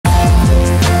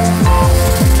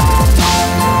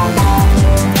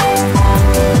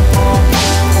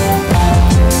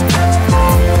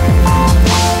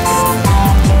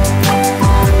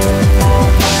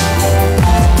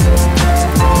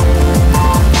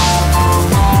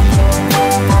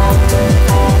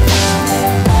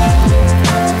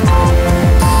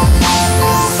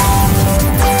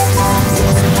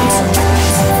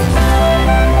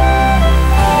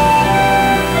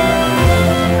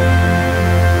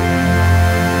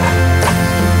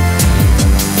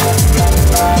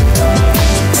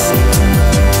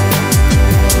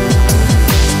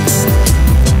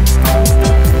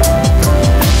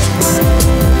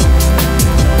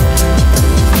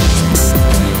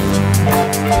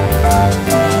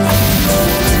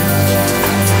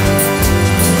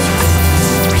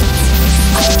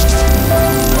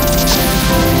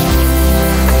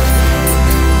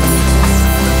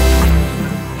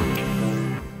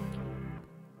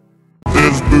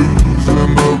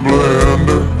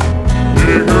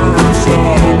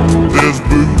There's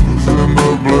booze in the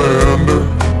blender.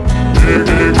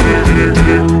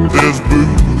 There's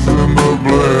booze in the blender. There's booze in the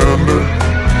blender.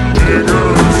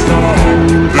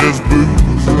 There's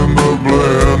booze in the blender.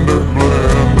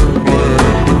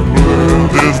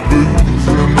 There's booze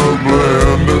in the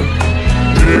blender.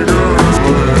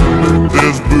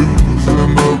 There's booze in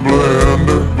the blender.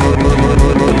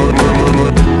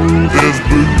 There's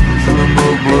booze in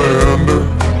the blender.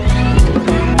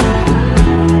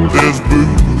 There's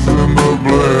booze in the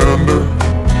blender.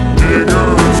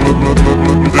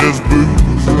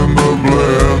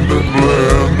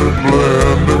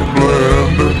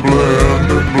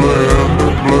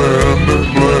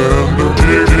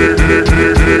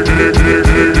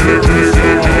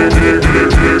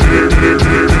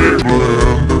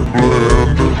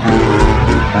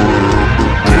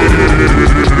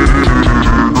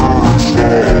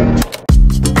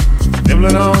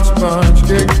 Nibbling on sponge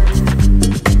cake.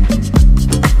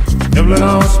 Nibbling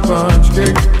on sponge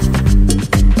cake.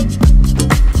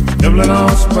 Nibbling on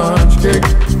sponge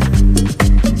cake.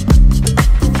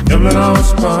 Nibbling on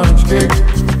sponge cake.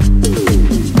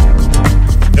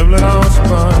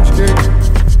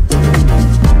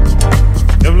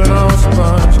 Nibbling on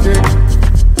sponge cake.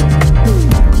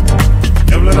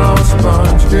 Nibbling on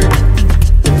sponge cake.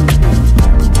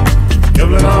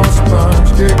 Nibbling on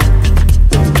sponge cake.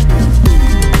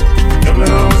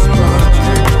 Nibbling on sponge cake. Nibbling on sponge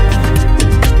cake.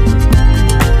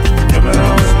 Nibbling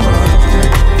on sponge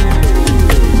cake.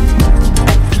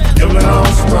 Nibbling on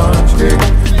sponge cake.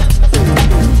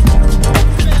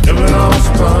 Nibbling on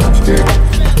sponge cake.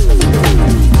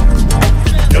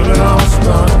 Nibbling on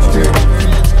sponge cake.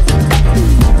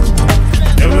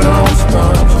 Nibbling on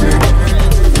sponge cake.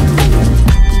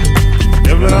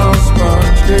 Nibbling on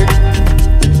sponge cake.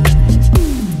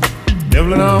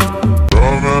 Nibbling on.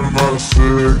 Down at my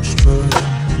 16.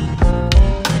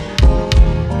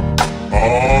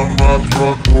 On my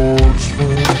truck board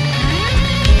swing.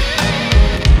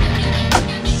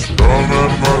 Down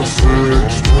at my 16.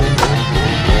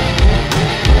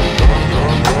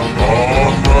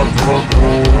 On my truck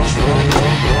board swing.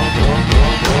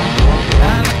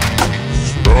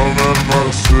 Down at my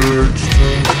 16.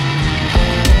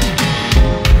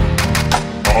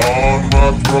 On my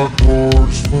truck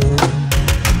board swing.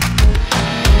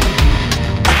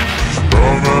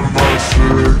 Down at my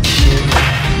 16.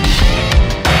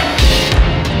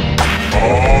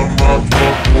 On my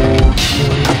truck board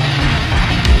swing.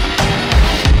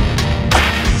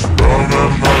 Down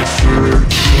at my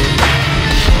 16.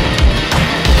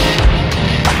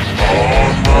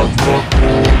 On my truck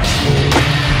board swing.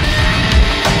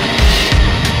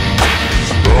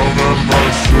 Down at my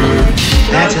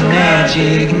 16. That's a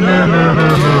magic number.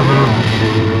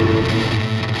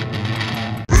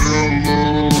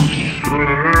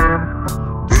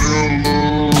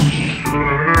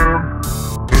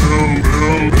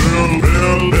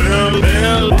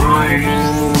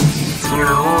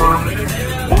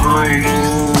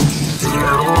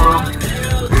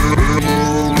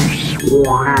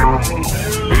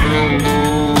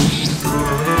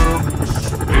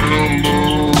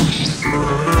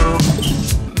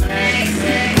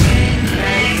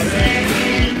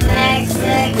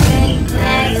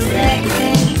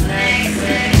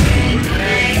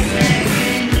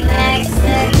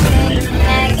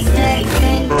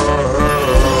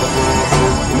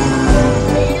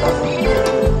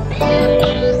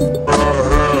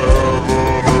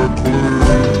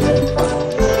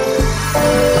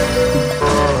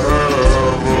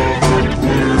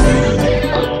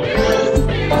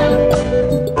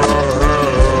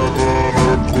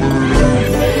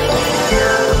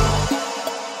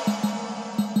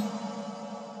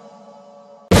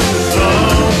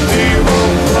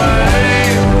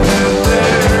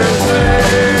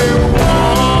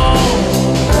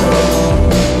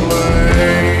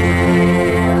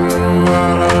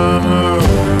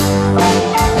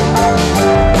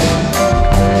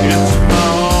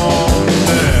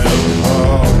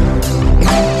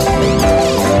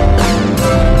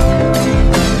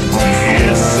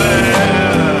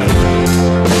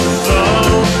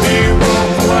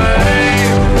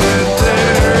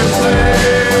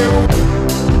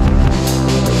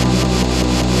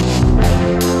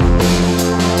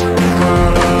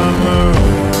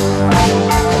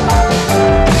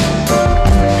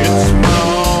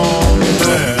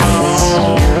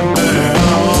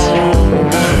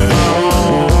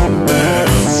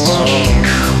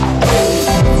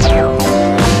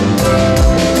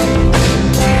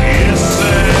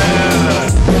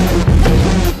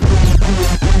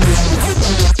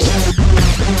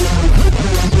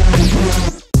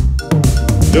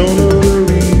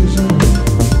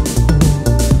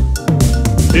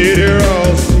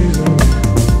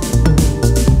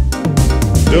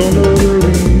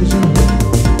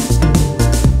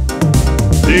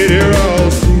 hear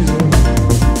all season.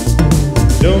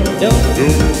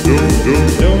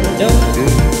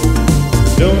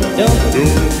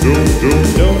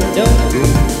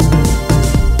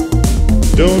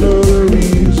 Don't know the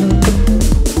reason.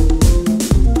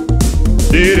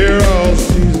 Did hear all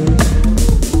season.